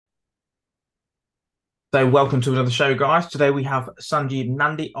So, welcome to another show, guys. Today we have Sanjib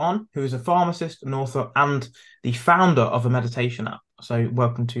Nandi on, who is a pharmacist, an author, and the founder of a meditation app. So,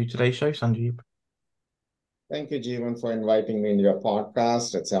 welcome to today's show, Sanjib. Thank you, Jeevan, for inviting me in your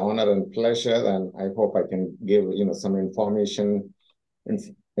podcast. It's an honor and pleasure, and I hope I can give some information and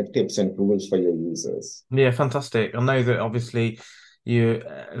tips and tools for your users. Yeah, fantastic. I know that obviously you're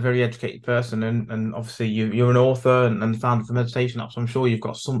a very educated person, and obviously you're an author and founder of a meditation app. So, I'm sure you've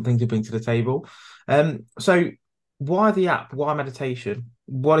got something to bring to the table. So, why the app? Why meditation?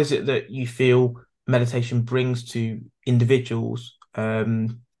 What is it that you feel meditation brings to individuals?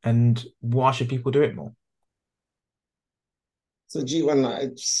 And why should people do it more? So, Jeevan,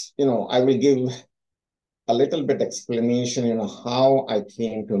 I will give a little bit explanation, how I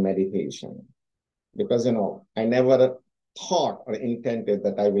came to meditation because, I never thought or intended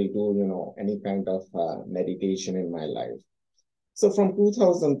that I will do, any kind of meditation in my life. So from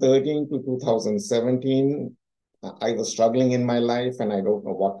 2013 to 2017, I was struggling in my life and I don't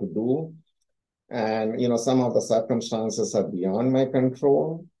know what to do. And, some of the circumstances are beyond my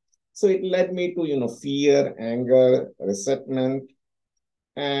control. So it led me to, fear, anger, resentment.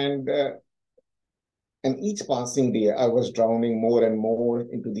 And, uh, and each passing day, I was drowning more and more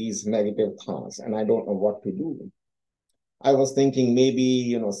into these negative thoughts and I don't know what to do. I was thinking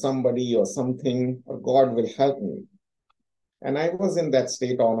maybe, somebody or something or God will help me. And I was in that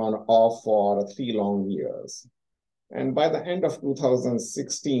state on and off for 3 long years. And by the end of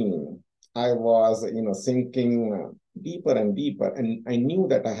 2016, I was, sinking deeper and deeper, and I knew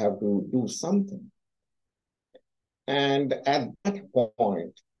that I have to do something. And at that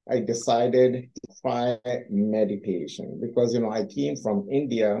point, I decided to try meditation because, I came from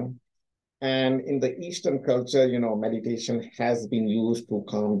India, and in the Eastern culture, meditation has been used to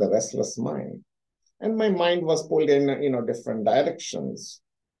calm the restless mind. And my mind was pulled in, different directions.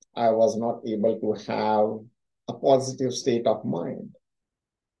 I was not able to have a positive state of mind.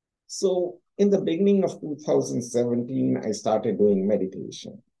 So in the beginning of 2017, I started doing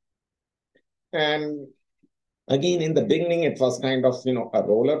meditation. And again, in the beginning, it was kind of, a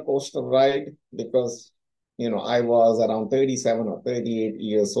roller coaster ride because, I was around 37 or 38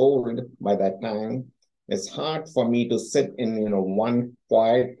 years old by that time. It's hard for me to sit in, one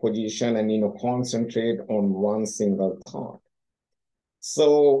quiet position and, concentrate on one single thought.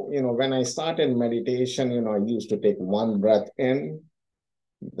 So, when I started meditation, I used to take one breath in.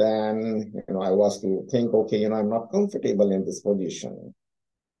 Then, I was to think, okay, I'm not comfortable in this position.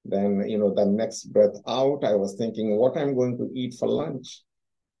 Then, the next breath out, I was thinking what I'm going to eat for lunch.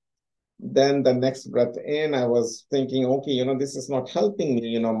 Then the next breath in, I was thinking, okay, this is not helping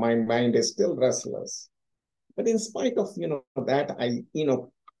me. My mind is still restless. But in spite of, that, I,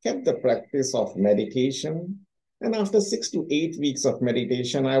 kept the practice of meditation. And after 6 to 8 weeks of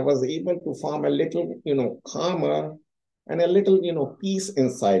meditation, I was able to form a little, calmer and a little, peace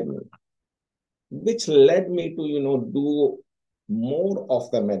inside me, which led me to, do more of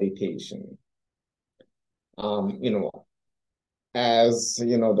the meditation. Um, you know, as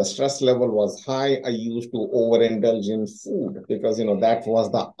the stress level was high, I used to overindulge in food because that was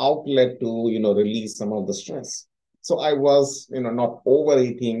the outlet to release some of the stress. So I was not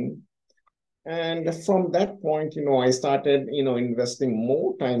overeating, and from that point I started investing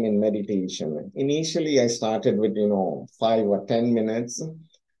more time in meditation. Initially I started with 5 or 10 minutes,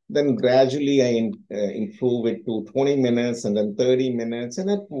 then gradually I improve it to 20 minutes and then 30 minutes, and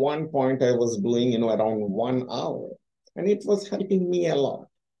at one point I was doing around 1 hour, and it was helping me a lot.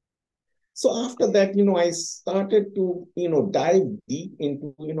 So after that, I started to, dive deep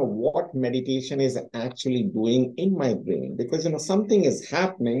into, what meditation is actually doing in my brain because, something is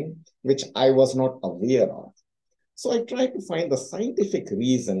happening which I was not aware of. So I tried to find the scientific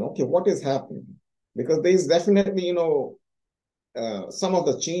reason. Okay, what is happening? Because there is definitely, some of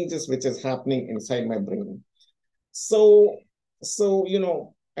the changes which is happening inside my brain. So,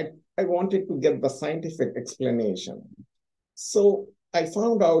 I wanted to get the scientific explanation. So I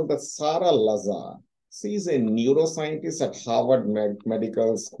found out that Sarah Lazar, she's a neuroscientist at Harvard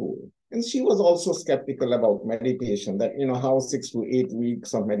Medical School. And she was also skeptical about meditation, that, how 6 to 8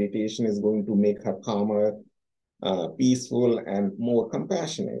 weeks of meditation is going to make her calmer, peaceful, and more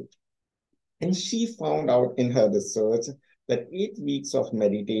compassionate. And she found out in her research that 8 weeks of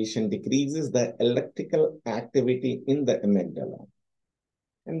meditation decreases the electrical activity in the amygdala.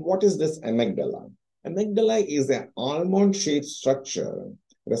 And what is this amygdala? Amygdala is an almond-shaped structure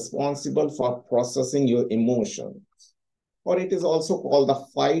responsible for processing your emotions, or it is also called the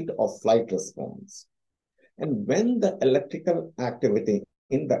fight or flight response. And when the electrical activity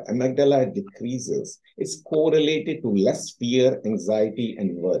in the amygdala decreases, it's correlated to less fear, anxiety,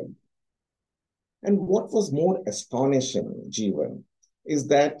 and worry. And what was more astonishing, Jeevan, is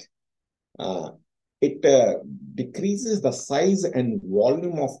that uh, it decreases the size and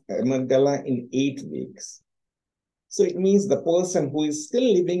volume of amygdala in 8 weeks. So it means the person who is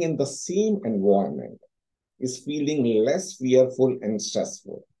still living in the same environment is feeling less fearful and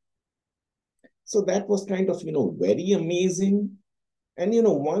stressful. So that was kind of, very amazing. And,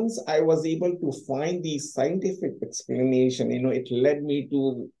 once I was able to find the scientific explanation, it led me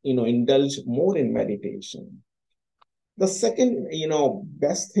to, indulge more in meditation. The second,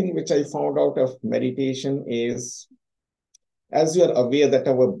 best thing which I found out of meditation is, as you are aware, that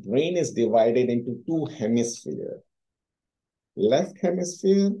our brain is divided into two hemispheres, left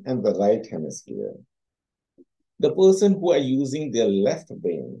hemisphere and the right hemisphere. The person who are using their left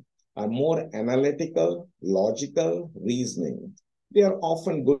brain are more analytical, logical, reasoning. They are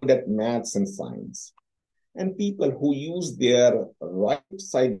often good at maths and science. And people who use their right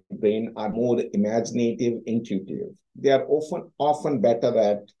side brain are more imaginative, intuitive. They are often better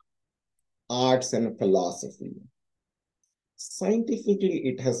at arts and philosophy. Scientifically,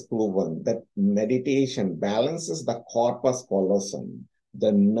 it has proven that meditation balances the corpus callosum,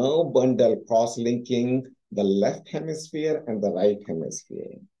 the nerve bundle cross-linking the left hemisphere and the right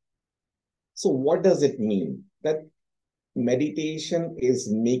hemisphere. So what does it mean? That meditation is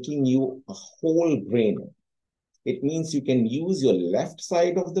making you a whole brainer. It means you can use your left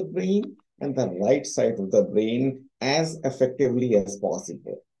side of the brain and the right side of the brain as effectively as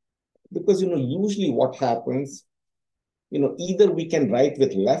possible. Because, usually what happens, either we can write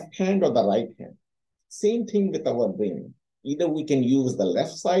with left hand or the right hand. Same thing with our brain. Either we can use the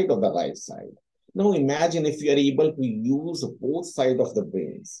left side or the right side. Now imagine if you are able to use both sides of the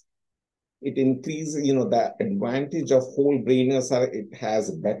brains. It increases, the advantage of whole brainers are it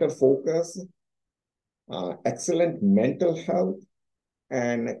has better focus, excellent mental health,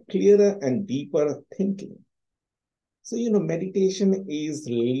 and clearer and deeper thinking. So, meditation is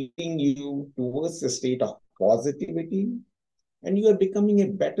leading you towards a state of positivity, and you are becoming a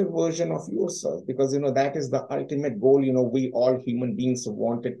better version of yourself because, that is the ultimate goal. We all human beings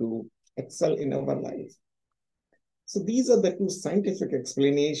wanted to excel in our life. So these are the two scientific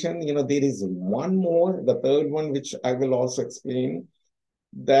explanations. There is one more, the third one, which I will also explain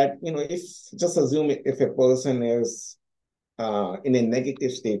that, if just assume if a person is in a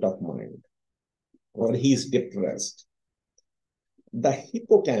negative state of mind or he's depressed, the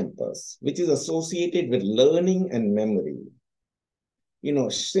hippocampus, which is associated with learning and memory,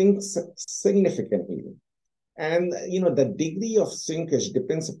 shrinks significantly. And, the degree of shrinkage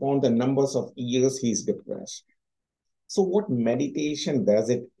depends upon the numbers of years he's depressed. So what meditation does,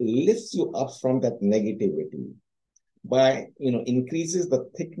 it lifts you up from that negativity by, increases the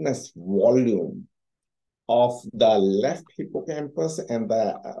thickness volume of the left hippocampus and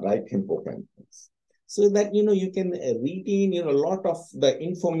the right hippocampus. So that, you can retain, a lot of the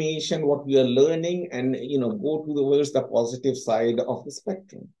information, what we are learning and, go towards the positive side of the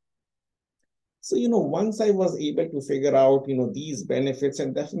spectrum. So, once I was able to figure out, these benefits,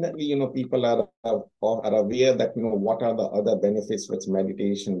 and definitely, people are aware that, what are the other benefits which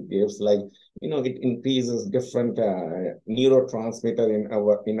meditation gives, like, it increases different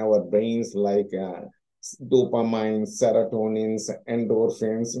neurotransmitter in our brains, like dopamine, serotonins,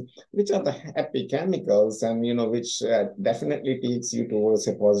 endorphins, which are the happy chemicals, and, which definitely takes you towards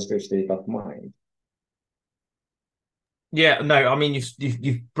a positive state of mind. Yeah, no, I mean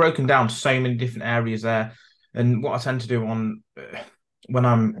you've broken down so many different areas there, and what I tend to do on when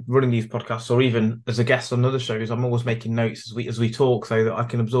I'm running these podcasts or even as a guest on other shows, I'm always making notes as we talk so that I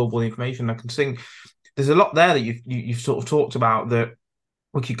can absorb all the information. I can think there's a lot there that you've sort of talked about that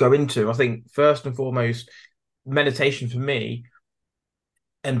we could go into. I think first and foremost, meditation for me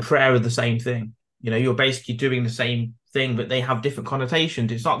and prayer are the same thing. You're basically doing the same thing, but they have different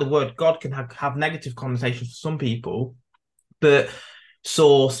connotations. It's like the word God can have negative connotations for some people, but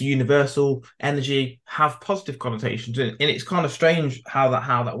source, universal, energy have positive connotations. And it's kind of strange how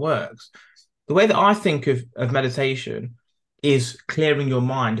that works. The way that I think of meditation is clearing your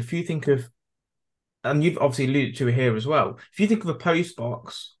mind. If you think of, and you've obviously alluded to it here as well, if you think of a post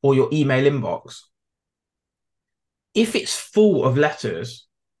box or your email inbox, if it's full of letters,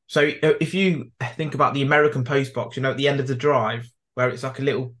 so if you think about the American post box, at the end of the drive, where it's like a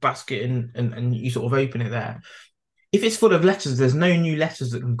little basket and you sort of open it there. If it's full of letters, there's no new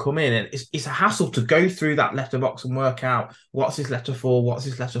letters that can come in. And it's a hassle to go through that letterbox and work out what's this letter for, what's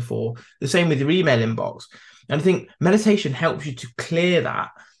this letter for. The same with your email inbox. And I think meditation helps you to clear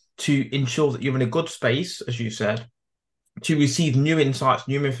that, to ensure that you're in a good space, as you said, to receive new insights,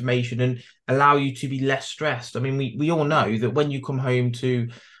 new information, and allow you to be less stressed. I mean, we all know that when you come home to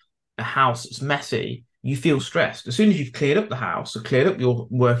a house that's messy, you feel stressed. As soon as you've cleared up the house or cleared up your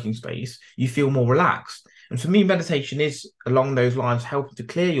working space, you feel more relaxed. And for me, meditation is along those lines, helping to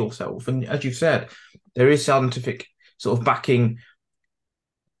clear yourself. And as you've said, there is scientific sort of backing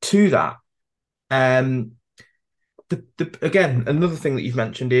to that. Um, again, another thing that you've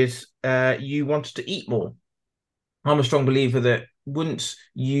mentioned is you wanted to eat more. I'm a strong believer that once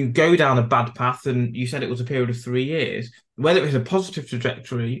you go down a bad path, and you said it was a period of 3 years, whether it's a positive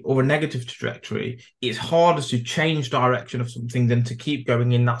trajectory or a negative trajectory, it's harder to change direction of something than to keep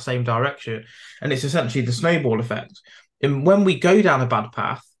going in that same direction. And it's essentially the snowball effect. And when we go down a bad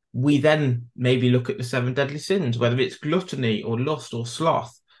path, we then maybe look at the seven deadly sins, whether it's gluttony or lust or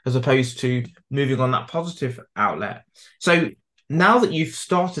sloth, as opposed to moving on that positive outlet. So now that you've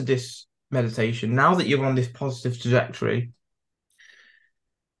started this meditation, now that you're on this positive trajectory,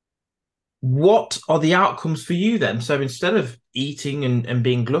 what are the outcomes for you then? So instead of eating and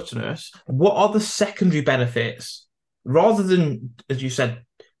being gluttonous, what are the secondary benefits rather than, as you said,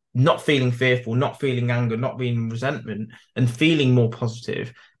 not feeling fearful, not feeling anger, not being resentment, and feeling more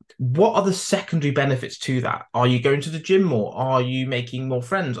positive? What are the secondary benefits to that? Are you going to the gym more? Are you making more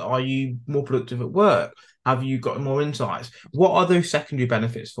friends? Are you more productive at work? Have you got more insights? What are those secondary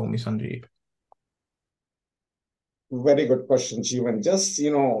benefits for me, Sanjib? Very good question, Jeevan.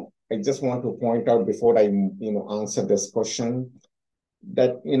 I just want to point out before I, answer this question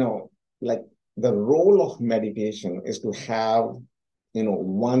that, like the role of meditation is to have,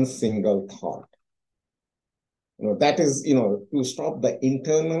 one single thought. That is, to stop the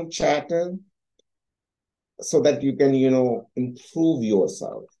internal chatter so that you can, improve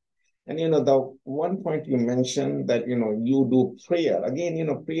yourself. And, the one point you mentioned that, you do prayer.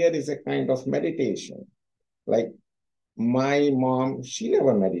 Again, prayer is a kind of meditation. Like my mom, she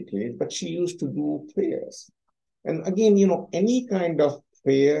never meditated, but she used to do prayers. And again, any kind of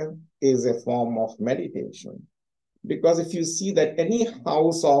prayer is a form of meditation. Because if you see that any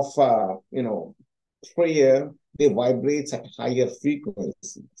house of, prayer, they vibrates at higher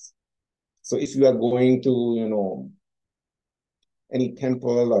frequencies. So if you are going to, any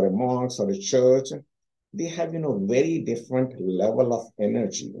temple or a mosque or a church, they have, very different level of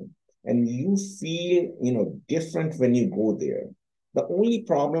energy. And you feel, different when you go there. The only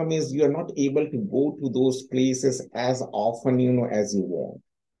problem is you're not able to go to those places as often, as you want.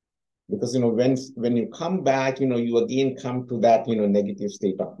 Because, when you come back, you again come to that, negative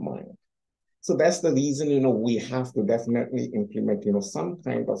state of mind. So that's the reason, we have to definitely implement, some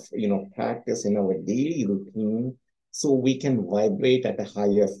kind of, practice in our daily routine so we can vibrate at a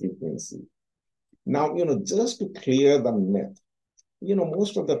higher frequency. Now, just to clear the myth,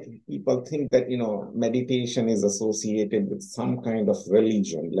 most of the people think that, meditation is associated with some kind of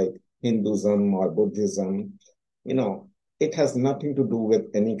religion like Hinduism or Buddhism. It has nothing to do with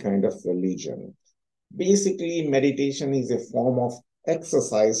any kind of religion. Basically, meditation is a form of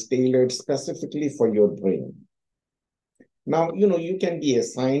exercise tailored specifically for your brain. Now, you can be a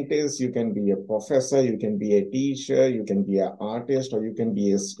scientist, you can be a professor, you can be a teacher, you can be an artist, or you can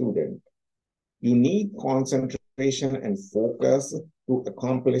be a student. You need concentration and focus to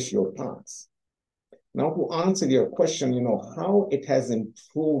accomplish your tasks. Now, to answer your question, how it has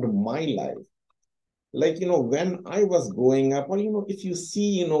improved my life. Like, when I was growing up, or, if you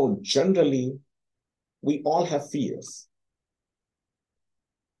see, generally, we all have fears.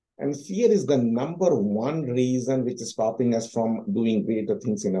 And fear is the number one reason which is stopping us from doing greater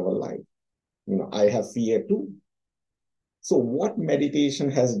things in our life. I have fear too. So what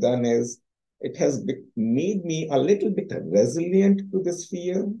meditation has done is it has made me a little bit resilient to this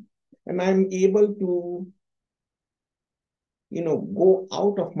fear. And I'm able to, go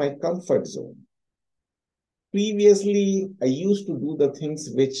out of my comfort zone. Previously, I used to do the things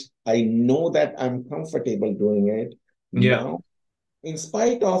which I know that I'm comfortable doing it. Yeah, Now, in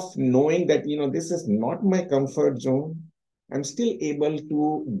spite of knowing that, this is not my comfort zone, I'm still able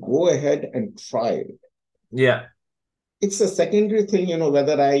to go ahead and try it. yeah, It's a secondary thing,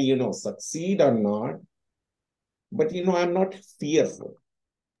 whether I, succeed or not, but, I'm not fearful.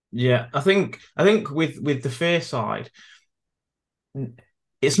 yeah. I think with the fear side,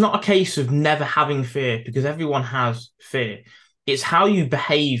 it's not a case of never having fear because everyone has fear. It's how you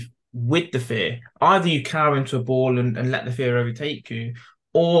behave with the fear. Either you cower into a ball and let the fear overtake you,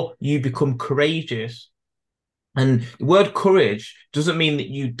 or you become courageous. And the word courage doesn't mean that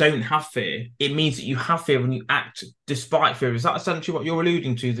you don't have fear. It means that you have fear when you act despite fear. Is that essentially what you're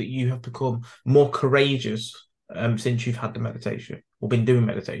alluding to, that you have become more courageous since you've had the meditation or been doing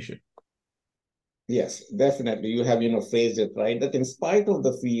meditation? Yes, definitely. You have, phrased it right, that in spite of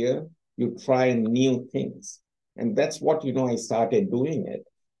the fear, you try new things. And that's what, I started doing it.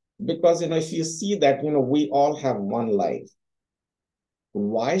 Because, if you see that, we all have one life,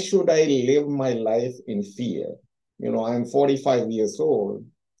 why should I live my life in fear? I'm 45 years old.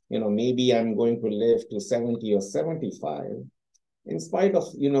 Maybe I'm going to live to 70 or 75. In spite of,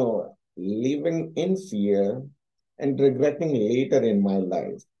 living in fear and regretting later in my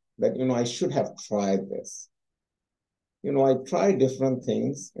life that, I should have tried this. I tried different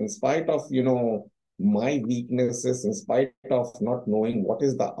things in spite of, my weaknesses, in spite of not knowing what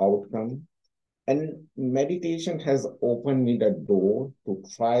is the outcome. And meditation has opened me the door to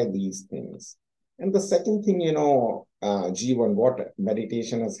try these things. And the second thing, Jeevan, what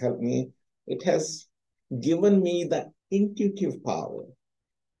meditation has helped me, it has given me the intuitive power.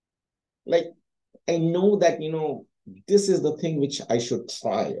 Like, I know that, this is the thing which I should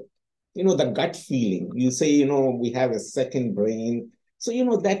try. The gut feeling. You say, we have a second brain. So,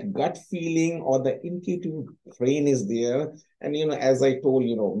 that gut feeling or the intuitive brain is there. And, as I told,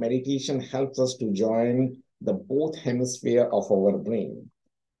 meditation helps us to join the both hemisphere of our brain.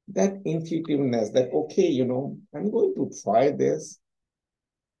 That intuitiveness that, okay, I'm going to try this.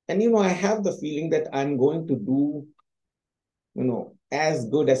 And, I have the feeling that I'm going to do, as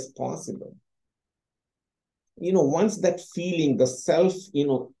good as possible. Once that feeling, the self,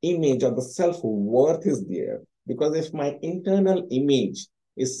 image or the self-worth is there, because if my internal image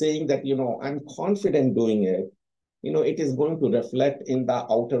is saying that, I'm confident doing it, it is going to reflect in the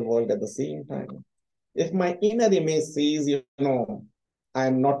outer world at the same time. If my inner image says,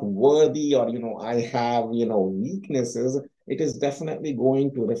 I'm not worthy or, I have, weaknesses, it is definitely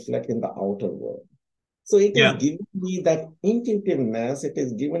going to reflect in the outer world. So it is Yeah. giving me that intuitiveness, it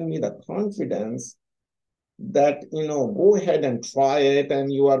is giving me the confidence that go ahead and try it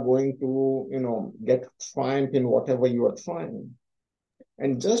and you are going to get triumph in whatever you are trying.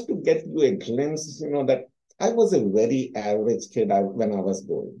 And just to get you a glimpse, that I was a very average kid when I was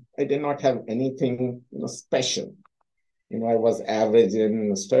going. I did not have anything special. I was average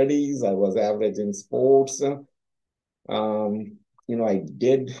in studies, I was average in sports. I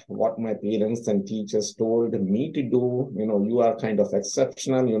did what my parents and teachers told me to do. You are kind of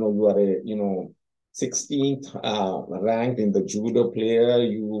exceptional. You are a 16th ranked in the judo player.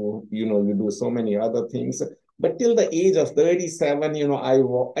 You do so many other things. But till the age of 37,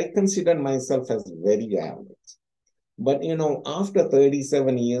 I considered myself as very average. But after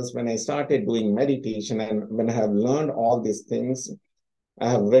 37 years, when I started doing meditation and when I have learned all these things,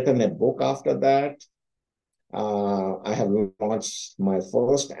 I have written a book after that. I have launched my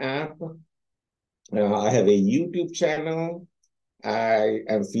first app. I have a YouTube channel. I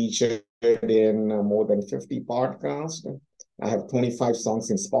am featured in more than 50 podcasts. I have 25 songs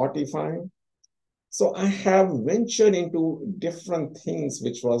in Spotify. So I have ventured into different things,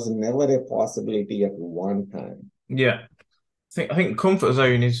 which was never a possibility at one time. Yeah. I think comfort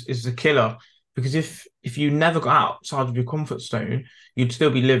zone is the killer because if you never got outside of your comfort zone, you'd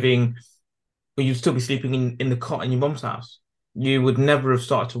still be living or you'd still be sleeping in the cot in your mum's house. You would never have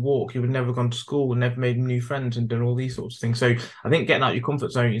started to walk. You would never have gone to school and never made new friends and done all these sorts of things. So I think getting out your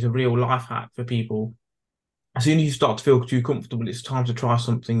comfort zone is a real life hack for people. As soon as you start to feel too comfortable, it's time to try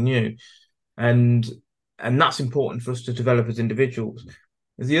something new. And and that's important for us to develop as individuals.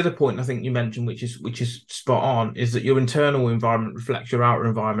 The other point I think you mentioned, which is spot on, is that your internal environment reflects your outer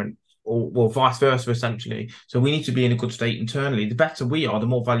environment, or well, vice versa, essentially. So we need to be in a good state internally. The better we are, the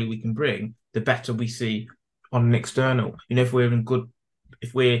more value we can bring, the better we see on an external. If we're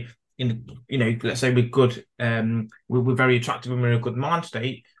in, let's say we're good, we're very attractive and we're in a good mind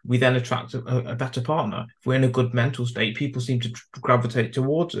state, we then attract a better partner. If we're in a good mental state, people seem to gravitate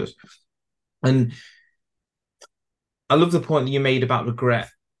towards us. And I love the point that you made about regret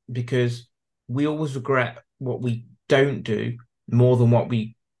because we always regret what we don't do more than what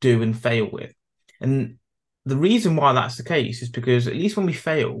we do and fail with. And the reason why that's the case is because at least when we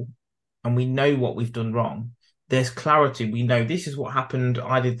fail and we know what we've done wrong, there's clarity. We know this is what happened,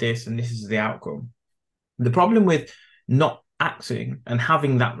 I did this, and this is the outcome. The problem with not acting and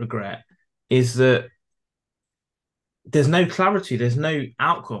having that regret is that there's no clarity, there's no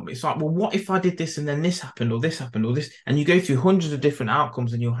outcome. It's like, well, what if I did this and then this happened or this happened or this? And you go through hundreds of different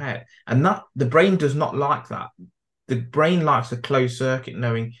outcomes in your head. And that the brain does not like that. The brain likes a closed circuit,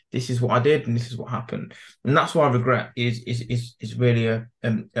 knowing this is what I did and this is what happened. And that's why regret is really a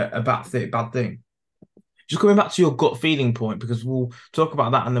bad thing. Just coming back to your gut feeling point, because we'll talk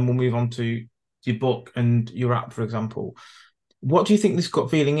about that and then we'll move on to your book and your app, for example. What do you think this gut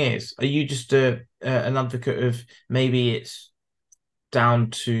feeling is? Are you just an advocate of maybe it's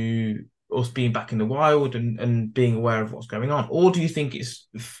down to us being back in the wild and being aware of what's going on? Or do you think it's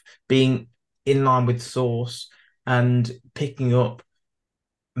being in line with source and picking up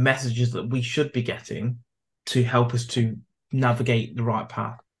messages that we should be getting to help us to navigate the right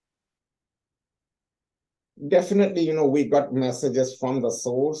path. Definitely, we got messages from the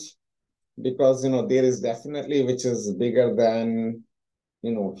source because, there is definitely which is bigger than,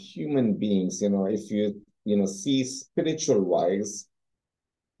 human beings. If you, see spiritual wise,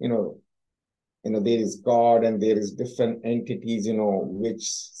 you know, there is God and there is different entities, which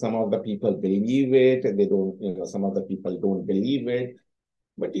some of the people believe it, they don't, some of the people don't believe it.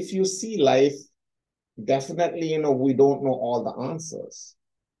 But if you see life, definitely, we don't know all the answers.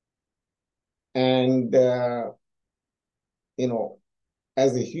 And, you know,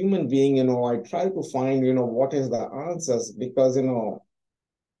 as a human being, I try to find, what is the answers because,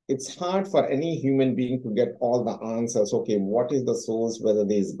 it's hard for any human being to get all the answers. Okay, what is the source, whether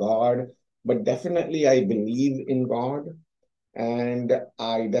there's God? But definitely, I believe in God. And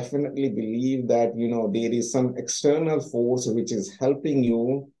I definitely believe that, there is some external force which is helping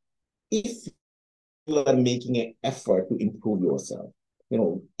you if you are making an effort to improve yourself.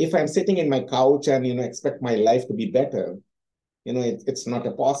 If I'm sitting in my couch and, expect my life to be better, it's not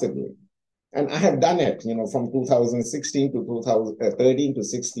a possibility. And I have done it, from 2016 to 2013 to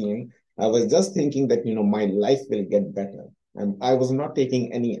 16. I was just thinking that, my life will get better. And I was not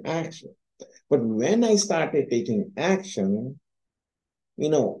taking any action. But when I started taking action,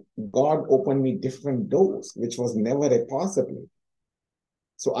 God opened me different doors, which was never a possibility.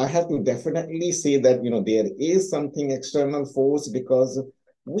 So I have to definitely say that, there is something external force because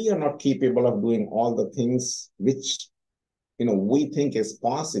we are not capable of doing all the things which, we think is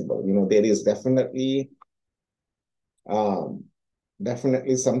possible. There is um,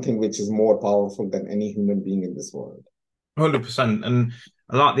 definitely something which is more powerful than any human being in this world. 100%. And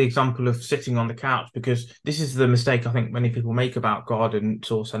I like the example of sitting on the couch because this is the mistake I think many people make about God and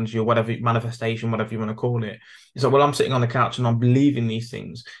source energy or whatever manifestation, whatever you want to call it. It's like, well, I'm sitting on the couch and I'm believing these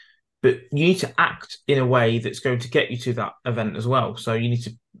things, but you need to act in a way that's going to get you to that event as well. So you need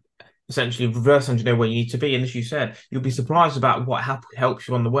to essentially reverse engineer where you need to be. And as you said, you'll be surprised about what helps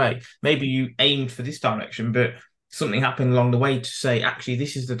you on the way. Maybe you aimed for this direction, but something happened along the way to say, actually,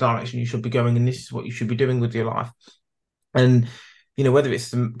 this is the direction you should be going, and this is what you should be doing with your life. And whether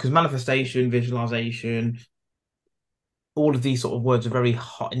it's because manifestation, visualization, all of these sort of words are very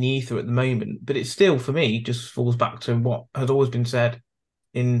hot in the ether at the moment, but it still, for me, just falls back to what has always been said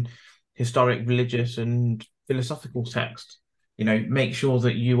in historic, religious, and philosophical texts. Make sure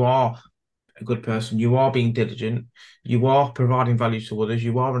that you are a good person, you are being diligent, you are providing value to others,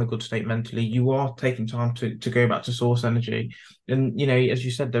 you are in a good state mentally, you are taking time to go back to source energy. And, as you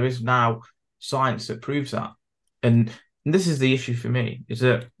said, there is now science that proves that. And this is the issue for me, is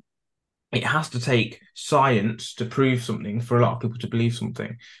that it has to take science to prove something for a lot of people to believe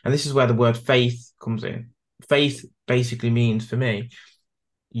something. And this is where the word faith comes in. Faith basically means, for me,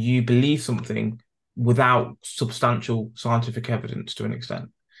 you believe something without substantial scientific evidence to an extent.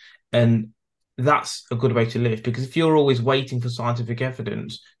 And that's a good way to live because if you're always waiting for scientific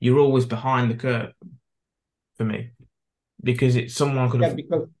evidence, you're always behind the curve for me because it's someone could Yeah, have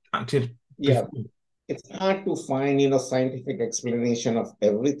because acted yeah, before. it's hard to find, scientific explanation of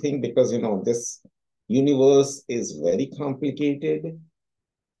everything because, this universe is very complicated.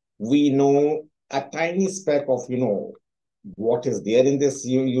 We know a tiny speck of, what is there in this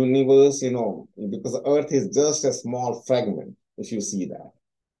universe, because Earth is just a small fragment, if you see that.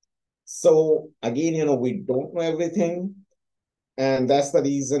 So again, we don't know everything. And that's the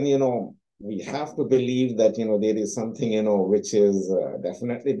reason, we have to believe that, there is something, which is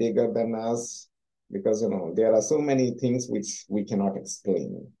definitely bigger than us because, there are so many things which we cannot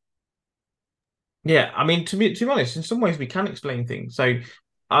explain. Yeah, I mean, to be honest, in some ways we can explain things. So,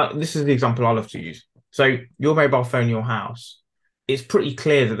 this is the example I love to use. So, your mobile phone, your house, it's pretty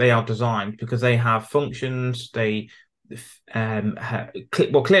clear that they are designed because they have functions. They,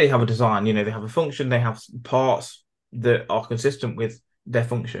 well, clearly have a design. They have a function. They have parts that are consistent with their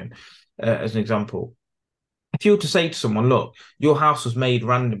function. As an example, if you were to say to someone, "Look, your house was made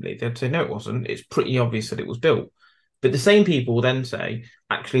randomly," they'd say, "No, it wasn't. It's pretty obvious that it was built." But the same people will then say,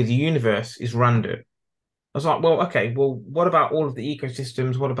 "Actually, the universe is random." I was like, well, okay, well, what about all of the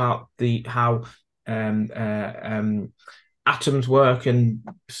ecosystems? What about the how um, uh, um, atoms work and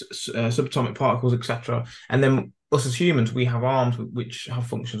subatomic particles, etc.? And then us as humans, we have arms which have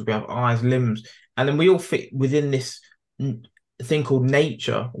functions. We have eyes, limbs, and then we all fit within this thing called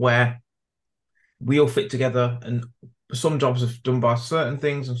nature, where we all fit together. And some jobs are done by certain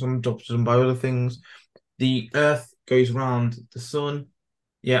things, and some jobs are done by other things. The Earth goes around the sun,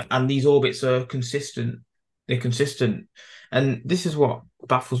 yeah, and these orbits are consistent. They're consistent. And this is what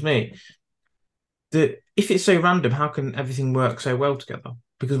baffles me. That if it's so random, how can everything work so well together?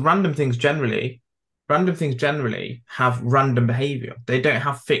 because random things generally have random behavior. They don't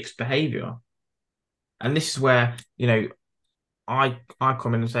have fixed behavior. And this is where, I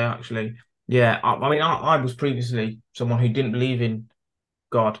come in and say, actually, yeah, I mean, I was previously someone who didn't believe in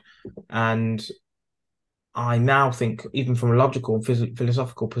God. And I now think, even from a logical and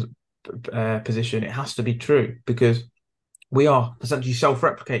philosophical position, it has to be true because we are essentially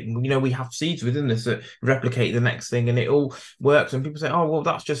self-replicating. We have seeds within us that replicate the next thing, and it all works. And people say, "Oh, well,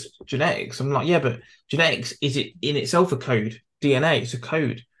 that's just genetics." I'm like, "Yeah, but genetics is it in itself a code? DNA, it's a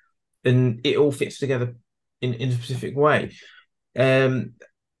code, and it all fits together in a specific way." Um,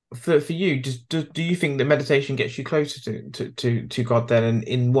 for you, do you think that meditation gets you closer to God then, and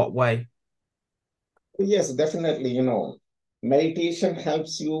in what way? Yes, definitely. Meditation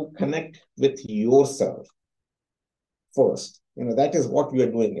helps you connect with yourself first. That is what you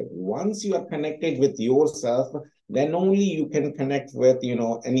are doing. It. Once you are connected with yourself, then only you can connect with,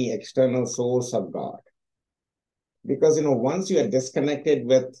 any external source of God. Because, once you are disconnected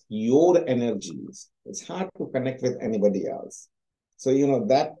with your energies, it's hard to connect with anybody else. So,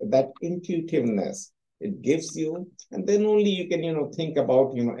 that intuitiveness it gives you, and then only you can, think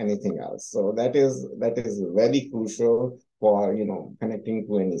about, anything else. So that is very crucial for, connecting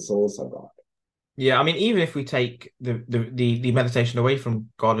to any source of God. Yeah, I mean, even if we take the meditation away from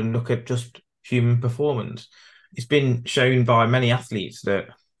God and look at just human performance, it's been shown by many athletes that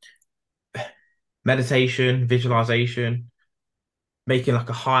meditation, visualization, making like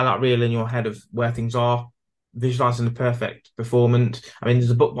a highlight reel in your head of where things are, visualizing the perfect performance. I mean,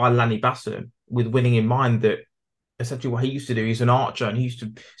 there's a book by Lanny Bassett with winning in mind that essentially what he used to do, he's an archer and he used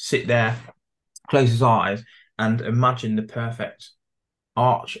to sit there, close his eyes, and imagine the perfect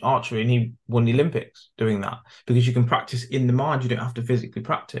archery, and he won the Olympics doing that because you can practice in the mind. You don't have to physically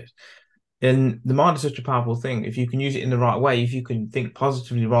practice. And the mind is such a powerful thing. If you can use it in the right way, if you can think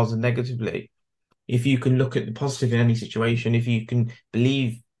positively rather than negatively, if you can look at the positive in any situation, if you can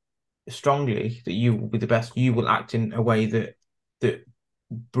believe strongly that you will be the best, you will act in a way that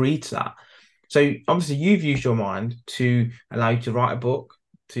breeds that. So obviously you've used your mind to allow you to write a book,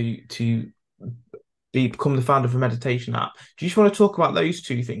 to become the founder of a meditation app. Do you just want to talk about those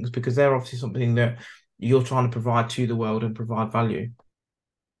two things? Because they're obviously something that you're trying to provide to the world and provide value.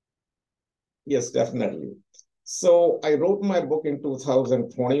 Yes, definitely. So I wrote my book in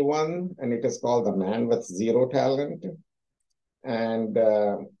 2021, and it is called The Man with Zero Talent. And,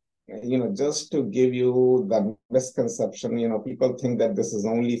 just to give you the misconception, people think that this is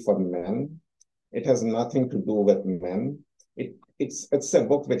only for men. It has nothing to do with men. It's a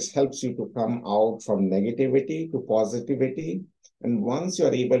book which helps you to come out from negativity to positivity. And once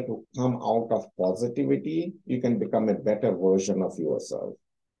you're able to come out of positivity, you can become a better version of yourself.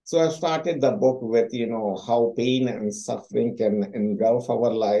 So I started the book with, how pain and suffering can engulf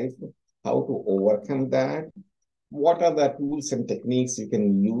our life, how to overcome that, what are the tools and techniques you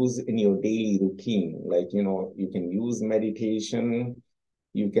can use in your daily routine? Like, you can use meditation,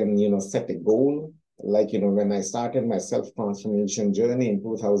 you can, set a goal. Like, when I started my self-transformation journey in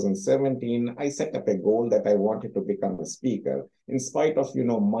 2017, I set up a goal that I wanted to become a speaker. In spite of,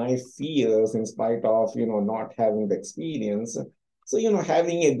 my fears, in spite of, not having the experience. So,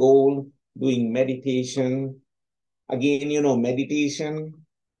 having a goal, doing meditation, again, meditation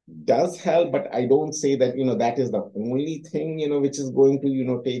does help, but I don't say that, that is the only thing, which is going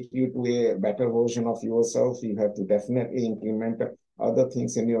to, take you to a better version of yourself. You have to definitely implement other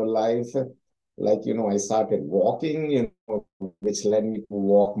things in your life. Like, I started walking, which led me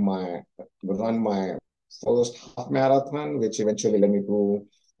to run my first half marathon, which eventually led me to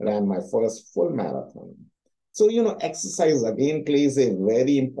run my first full marathon. So, exercise again plays a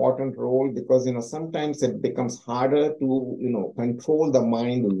very important role because, sometimes it becomes harder to, control the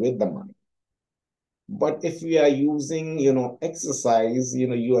mind with the mind. But if we are using, exercise,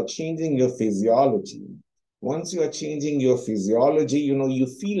 you are changing your physiology. Once you are changing your physiology, you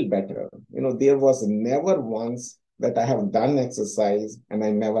feel better. There was never once that I have done exercise and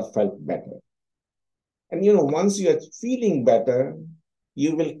I never felt better. And, once you are feeling better,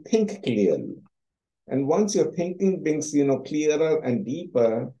 you will think clearly. And once your thinking becomes, clearer and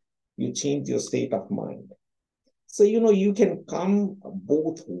deeper, you change your state of mind. So, you can come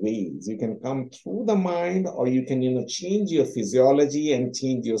both ways. You can come through the mind, or you can, change your physiology and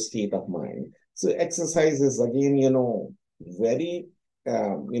change your state of mind. So exercise is again, very,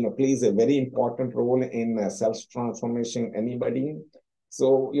 plays a very important role in self-transformation anybody.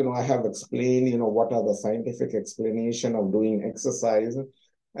 So, I have explained, what are the scientific explanation of doing exercise.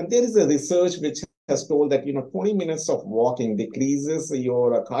 And there is a research which has told that 20 minutes of walking decreases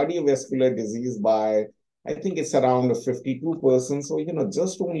your cardiovascular disease by I think it's around 52%. So,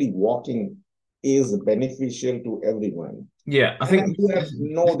 just only walking is beneficial to everyone. Yeah, I And I think do have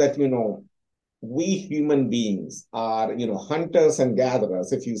know that, we human beings are, hunters and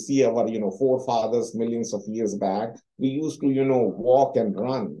gatherers. If you see our, forefathers millions of years back, we used to, walk and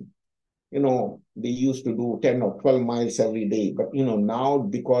run. They used to do 10 or 12 miles every day. But, now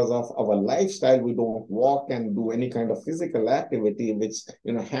because of our lifestyle, we don't walk and do any kind of physical activity, which,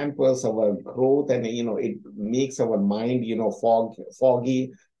 hampers our growth and, it makes our mind,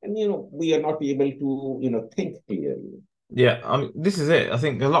 foggy. And, we are not able to, think clearly. yeah, I mean, this is it. I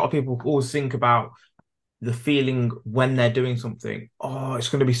think a lot of people always think about the feeling when they're doing something. Oh, it's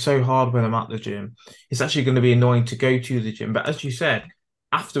going to be so hard when I'm at the gym. It's actually going to be annoying to go to the gym. But as you said,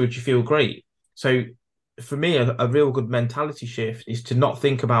 afterwards you feel great. So for me, a real good mentality shift is to not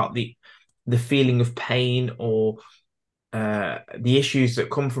think about the feeling of pain or the issues that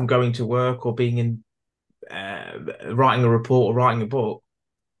come from going to work or being in writing a report or writing a book.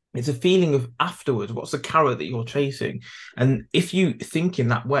 It's a feeling of afterwards, what's the carrot that you're chasing? And if you think in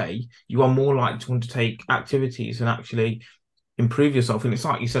that way, you are more likely to undertake activities and actually improve yourself. And it's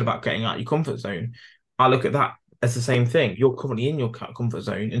like you said about getting out of your comfort zone. I look at that as the same thing. You're currently in your comfort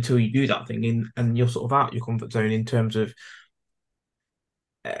zone until you do that thing and you're sort of out your comfort zone in terms of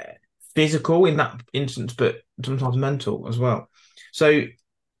uh, physical in that instance, but sometimes mental as well. So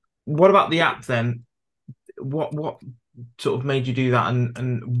what about the app then? What sort of made you do that,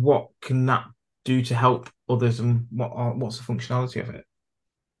 and what can that do to help others, and what's the functionality of it?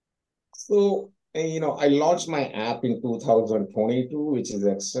 So, I launched my app in 2022, which is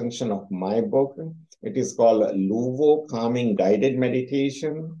an extension of my book. It is called Luvo Calming Guided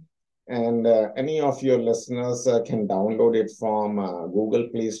Meditation. And any of your listeners can download it from Google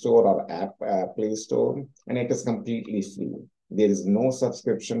Play Store or App Play Store, and it is completely free. There is no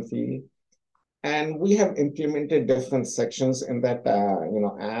subscription fee. And we have implemented different sections in that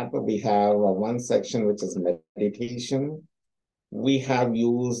app. We have one section which is meditation. We have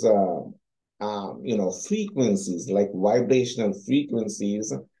used frequencies like vibrational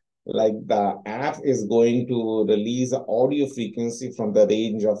frequencies. Like the app is going to release audio frequency from the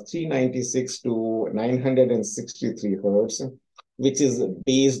range of 396 to 963 hertz, which is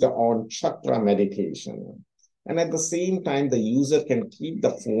based on chakra meditation. And at the same time, the user can keep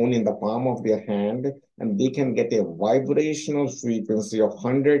the phone in the palm of their hand and they can get a vibrational frequency of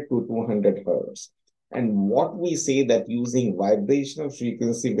 100 to 200 hertz. And what we say that using vibrational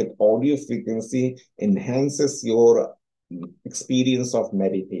frequency with audio frequency enhances your experience of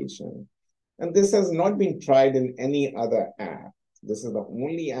meditation. And this has not been tried in any other app. This is the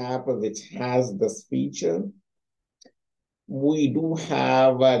only app which has this feature. We do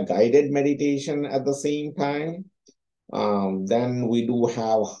have a guided meditation at the same time. Then we do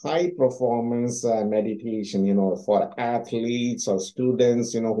have high performance meditation, for athletes or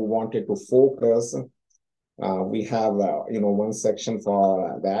students, who wanted to focus. We have, one section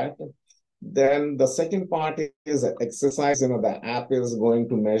for that. Then the second part is exercise. The app is going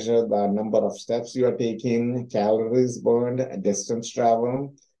to measure the number of steps you are taking, calories burned, distance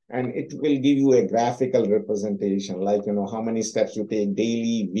travel, and it will give you a graphical representation, like, how many steps you take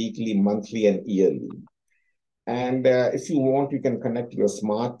daily, weekly, monthly, and yearly. And if you want, you can connect your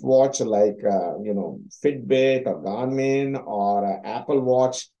smartwatch like, Fitbit or Garmin or Apple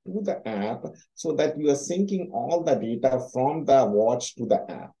Watch to the app so that you are syncing all the data from the watch to the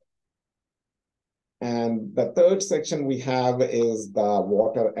app. And the third section we have is the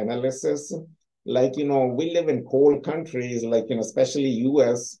water analysis. Like, we live in cold countries, like, especially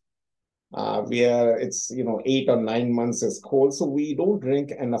US, where it's, 8 or 9 months is cold. So we don't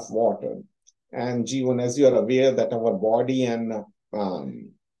drink enough water. And Jeevan, as you are aware that our body and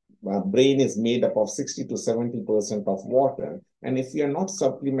our brain is made up of 60 to 70% of water. And if we are not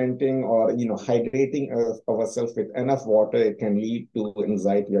supplementing or, hydrating ourselves with enough water, it can lead to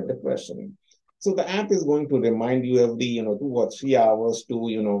anxiety or depression. So the app is going to remind you every, 2 or 3 hours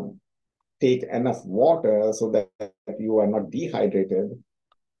to, take enough water so that you are not dehydrated.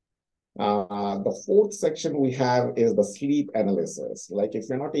 The fourth section we have is the sleep analysis. Like if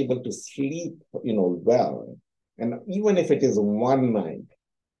you're not able to sleep, well, and even if it is one night,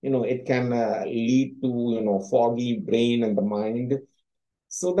 it can lead to, foggy brain and the mind.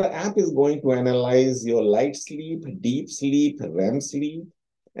 So the app is going to analyze your light sleep, deep sleep, REM sleep.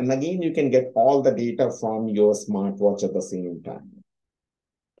 And again, you can get all the data from your smartwatch at the same time.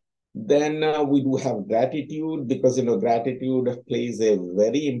 Then we do have gratitude because, gratitude plays a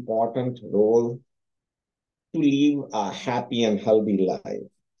very important role to live a happy and healthy life.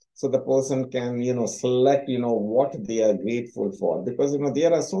 So the person can, select, what they are grateful for. Because,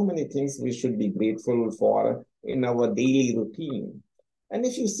 there are so many things we should be grateful for in our daily routine. And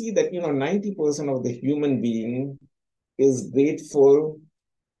if you see that, 90% of the human being is grateful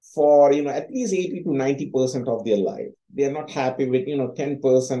for, at least 80 to 90% of their life. They are not happy with,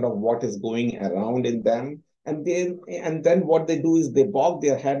 10% of what is going around in them. And then what they do is they bog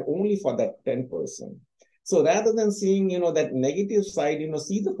their head only for that 10%. So rather than seeing, that negative side,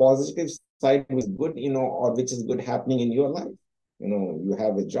 see the positive side which is good, or which is good happening in your life. You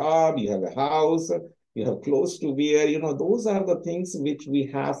have a job, you have a house, you have clothes to wear, those are the things which we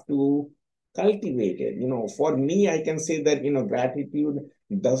have to cultivate it. For me, I can say that, gratitude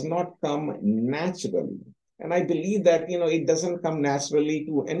does not come naturally. And I believe that, it doesn't come naturally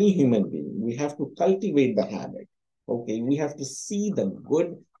to any human being. We have to cultivate the habit. Okay. We have to see the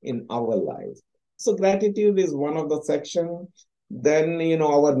good in our life. So gratitude is one of the section. Then,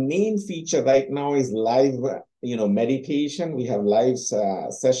 our main feature right now is live, meditation. We have live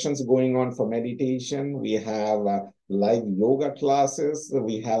sessions going on for meditation. We have live yoga classes.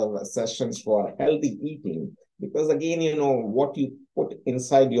 We have sessions for healthy eating. Because again, what you put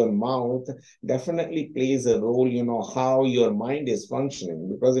inside your mouth definitely plays a role, how your mind is functioning.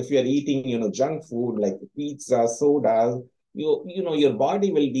 Because if you're eating, junk food like pizza, sodas, your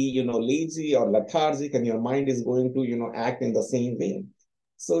body will be, lazy or lethargic, and your mind is going to, act in the same way.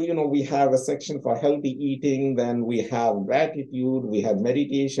 So, we have a section for healthy eating, then we have gratitude, we have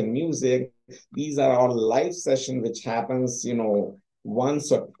meditation, music. These are all live sessions which happens, once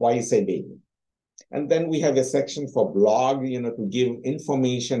or twice a day. And then we have a section for blog, to give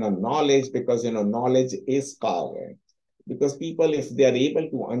information and knowledge, because, knowledge is power. Because people, if they are able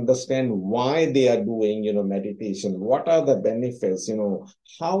to understand why they are doing, meditation, what are the benefits,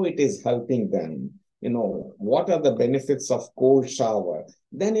 how it is helping them, what are the benefits of cold shower,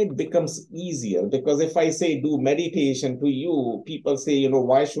 then it becomes easier. Because if I say do meditation to you, people say,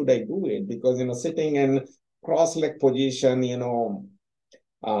 why should I do it? Because, sitting in cross-leg position,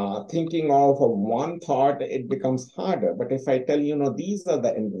 thinking of one thought, it becomes harder. But if I tell these are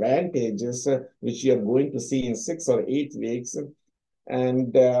the advantages which you're going to see in 6 or 8 weeks,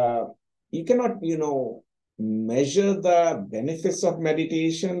 and you cannot, measure the benefits of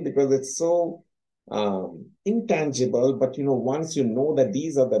meditation because it's so intangible. But, once you know that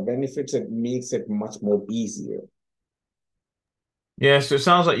these are the benefits, it makes it much more easier. Yeah, so it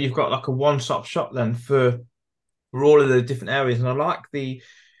sounds like you've got like a one-stop shop then for all of the different areas, and I like the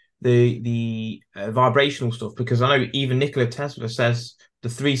vibrational stuff, because I know even Nikola Tesla says the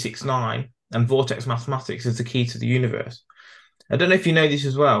 369 and vortex mathematics is the key to the universe. I don't know if you know this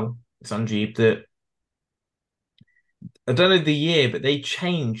as well, Sanjib, that I don't know the year, but they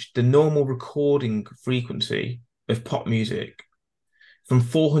changed the normal recording frequency of pop music from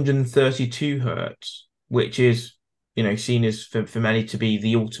 432 hertz, which is, seen as for many to be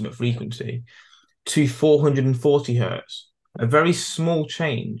the ultimate frequency, to 440 hertz. A very small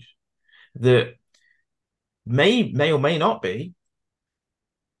change that may or may not be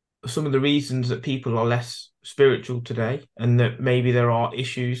some of the reasons that people are less spiritual today, and that maybe there are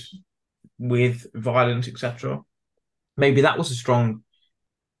issues with violence, etc. Maybe that was a strong,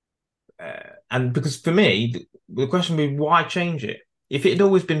 and because for me, the question would be why change it? If it had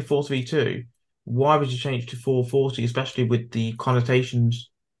always been 432, why would you change to 440, especially with the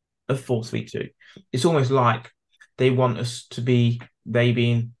connotations of 432? It's almost like they want us to be, they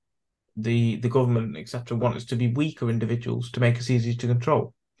being the government, etc., want us to be weaker individuals to make us easier to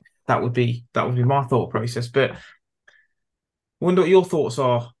control. That would be my thought process. But I wonder what your thoughts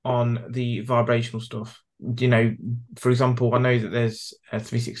are on the vibrational stuff. For example, I know that there's a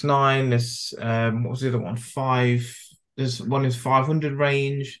 369, there's what was the other one? There's one is 500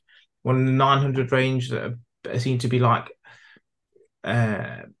 range, one in the 900 range that seem to be like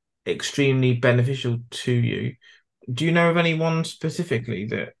uh extremely beneficial to you. Do you know of anyone specifically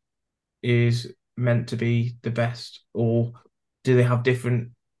that is meant to be the best, or do they have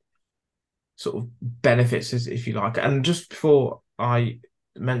different sort of benefits, as if you like? And just before I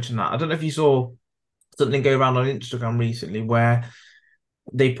mention that, I don't know if you saw something go around on Instagram recently where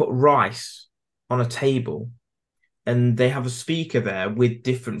they put rice on a table and they have a speaker there with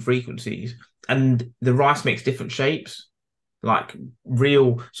different frequencies, and the rice makes different shapes, like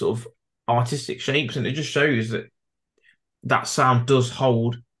real sort of artistic shapes, and it just shows that that sound does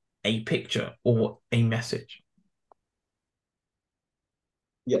hold a picture or a message.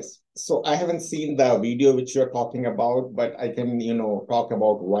 Yes. So I haven't seen the video which you're talking about, but I can, talk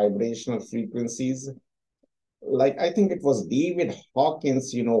about vibrational frequencies. Like I think it was David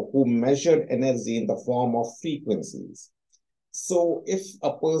Hawkins, who measured energy in the form of frequencies. So if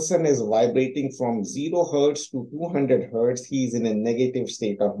a person is vibrating from 0 hertz to 200 hertz, he's in a negative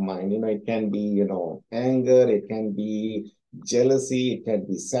state of mind. It can be, anger, it can be jealousy, it can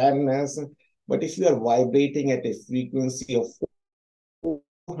be sadness. But if you are vibrating at a frequency of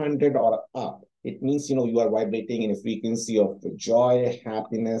 400 or up, it means, you are vibrating in a frequency of joy,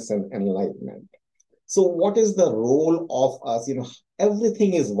 happiness, and enlightenment. So, what is the role of us?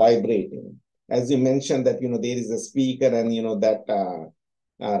 Everything is vibrating. As you mentioned that there is a speaker, and that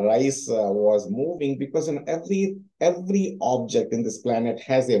rice was moving, because every object in this planet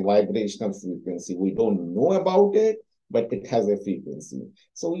has a vibrational frequency. We don't know about it, but it has a frequency.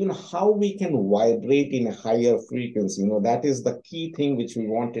 So how we can vibrate in a higher frequency. That is the key thing which we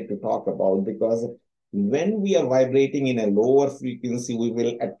wanted to talk about, because when we are vibrating in a lower frequency, we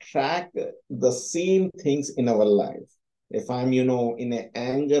will attract the same things in our life. If I'm, in an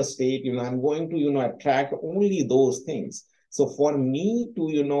anger state, I'm going to, attract only those things. So for me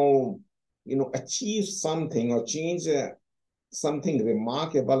to, achieve something or change something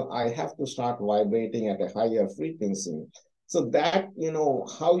remarkable, I have to start vibrating at a higher frequency. So that,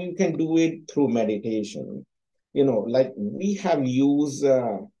 how you can do it through meditation. Like we have used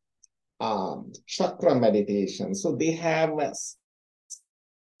chakra meditation. So they have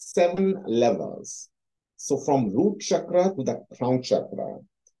 7 levels. So from root chakra to the crown chakra.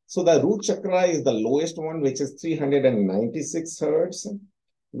 So the root chakra is the lowest one, which is 396 hertz,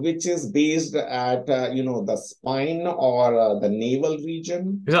 which is based at the spine or the navel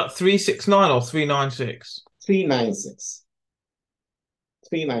region. Is that 369 or 396? 396.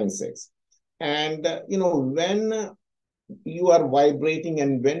 396. And when you are vibrating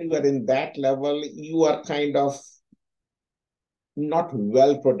and when you are in that level, you are kind of not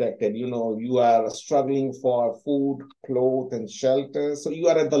well protected. You are struggling for food, clothes, and shelter. So you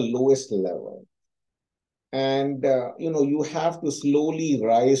are at the lowest level. And, you have to slowly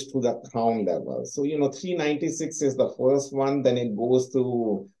rise to the crown level. So, 396 is the first one. Then it goes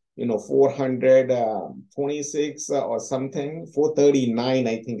to, 426 or something. 439,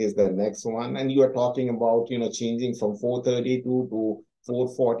 I think, is the next one. And you are talking about, changing from 432 to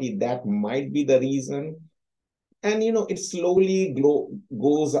 440. That might be the reason. And it slowly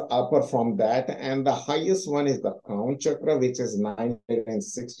goes upper from that. And the highest one is the crown chakra, which is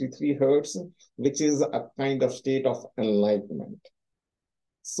 963 hertz, which is a kind of state of enlightenment.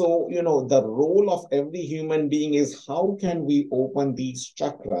 So, the role of every human being is how can we open these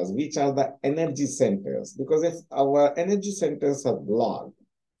chakras, which are the energy centers? Because if our energy centers are blocked,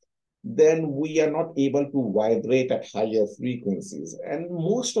 then we are not able to vibrate at higher frequencies. And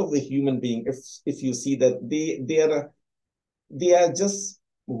most of the human being, if you see that they are just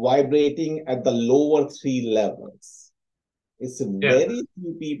vibrating at the lower 3 levels. It's Yeah. very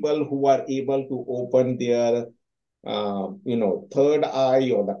few people who are able to open their third eye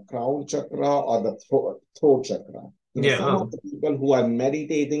or the crown chakra or the throat chakra. Yeah. Some of the people who are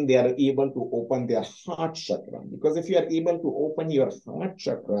meditating, they are able to open their heart chakra. Because if you are able to open your heart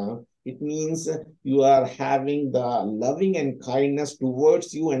chakra, it means you are having the loving and kindness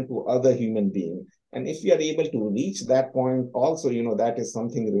towards you and to other human beings. And if you are able to reach that point, also, that is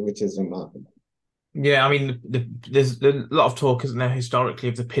something which is remarkable. Yeah, I mean, there's a lot of talk, isn't there, historically,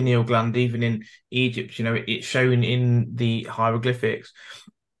 of the pineal gland, even in Egypt. It's shown in the hieroglyphics.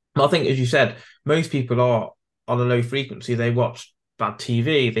 I think, as you said, most people are on a low frequency. They watch bad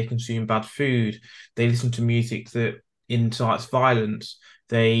TV, they consume bad food, they listen to music that incites violence,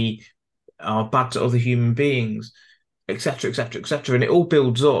 they are bad to other human beings, etc., etc., etc. And it all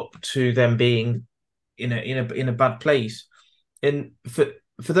builds up to them being in a bad place. And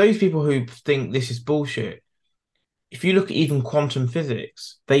for those people who think this is bullshit, if you look at even quantum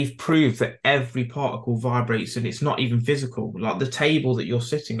physics, they've proved that every particle vibrates and it's not even physical. Like the table that you're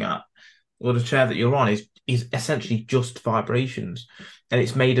sitting at or the chair that you're on is essentially just vibrations, and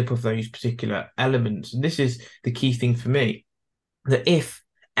it's made up of those particular elements. And this is the key thing for me, that if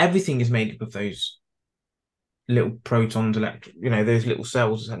everything is made up of those little protons, those little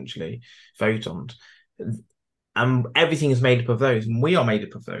cells, essentially photons, and everything is made up of those, and we are made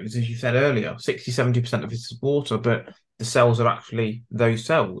up of those, as you said earlier, 60-70% of it is water, but the cells are actually those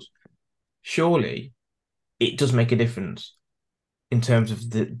cells. Surely it does make a difference in terms of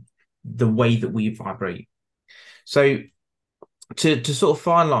the way that we vibrate. So to sort of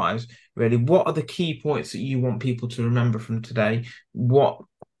finalize, really, what are the key points that you want people to remember from today? What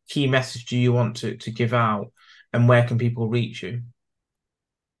key message do you want to give out, and where can people reach you?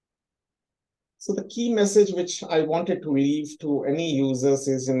 So the key message which I wanted to leave to any users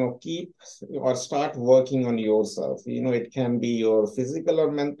is, keep or start working on yourself. It can be your physical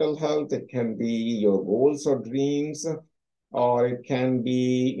or mental health. It can be your goals or dreams. or it can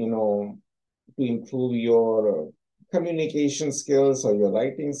be, to improve your communication skills or your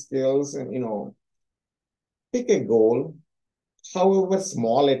writing skills. And, pick a goal, however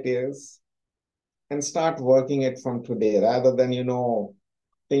small it is, and start working it from today rather than,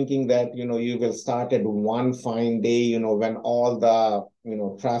 thinking that, you will start at one fine day, when all the,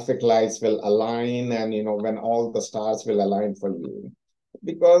 traffic lights will align and, when all the stars will align for you.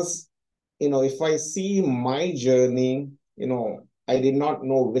 Because, if I see my journey, I did not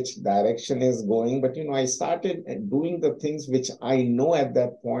know which direction is going, but, I started doing the things which I know at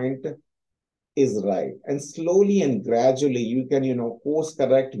that point is right. And slowly and gradually, you can, course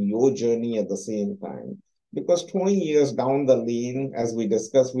correct your journey at the same time. Because 20 years down the lane, as we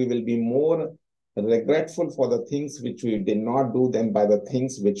discussed, we will be more regretful for the things which we did not do than by the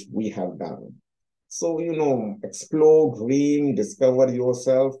things which we have done. So, explore, dream, discover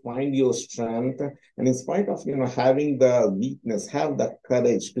yourself, find your strength. And in spite of, having the weakness, have the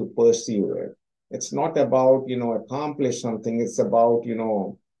courage to pursue it. It's not about, accomplish something. It's about,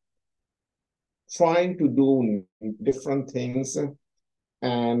 trying to do different things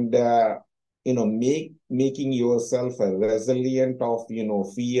and making yourself a resilient of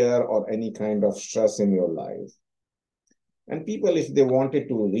fear or any kind of stress in your life. And people, if they wanted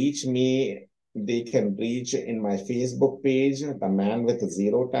to reach me, they can reach in my Facebook page, The Man with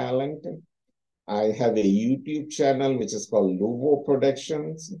Zero Talent. I have a YouTube channel which is called Luvo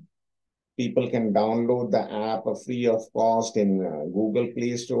Productions. People can download the app free of cost in Google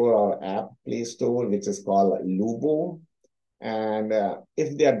Play Store or App Play Store, which is called Luvo. And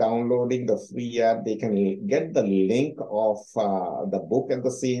if they are downloading the free app, they can get the link of the book at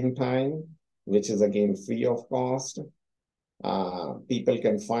the same time, which is again free of cost. People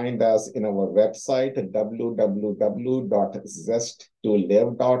can find us in our website at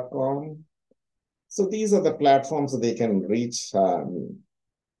www.zesttolive.com. So these are the platforms they can reach me.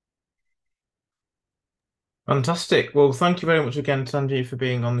 Fantastic. Well, thank you very much again, Sanjib, for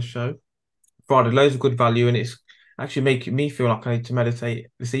being on the show. Provided loads of good value, and it's actually making me feel like I need to meditate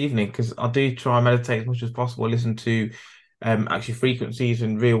this evening because I do try and meditate as much as possible. Listen to actually frequencies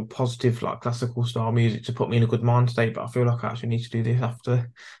and real positive, like classical style music to put me in a good mind state. But I feel like I actually need to do this after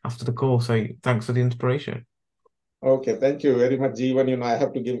the call. So thanks for the inspiration. Okay, thank you very much, Jeevan. I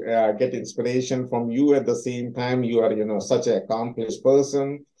have to get inspiration from you at the same time. You are, such an accomplished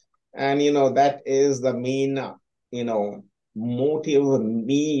person, and that is the main, you know, motive of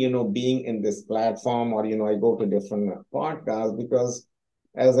me, being in this platform, or I go to different podcasts because,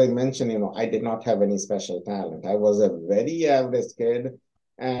 as I mentioned, I did not have any special talent. I was a very average kid,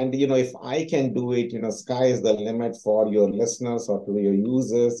 and if I can do it, sky is the limit for your listeners or to your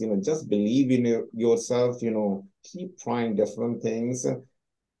users. Just believe in yourself. Keep trying different things.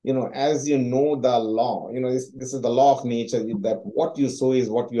 As the law, this is the law of nature that what you sow is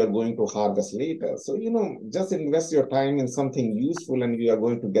what you are going to harvest later. So, just invest your time in something useful and you are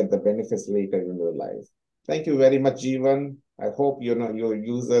going to get the benefits later in your life. Thank you very much, Jeevan. I hope, your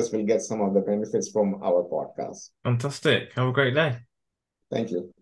users will get some of the benefits from our podcast. Fantastic. Have a great day. Thank you.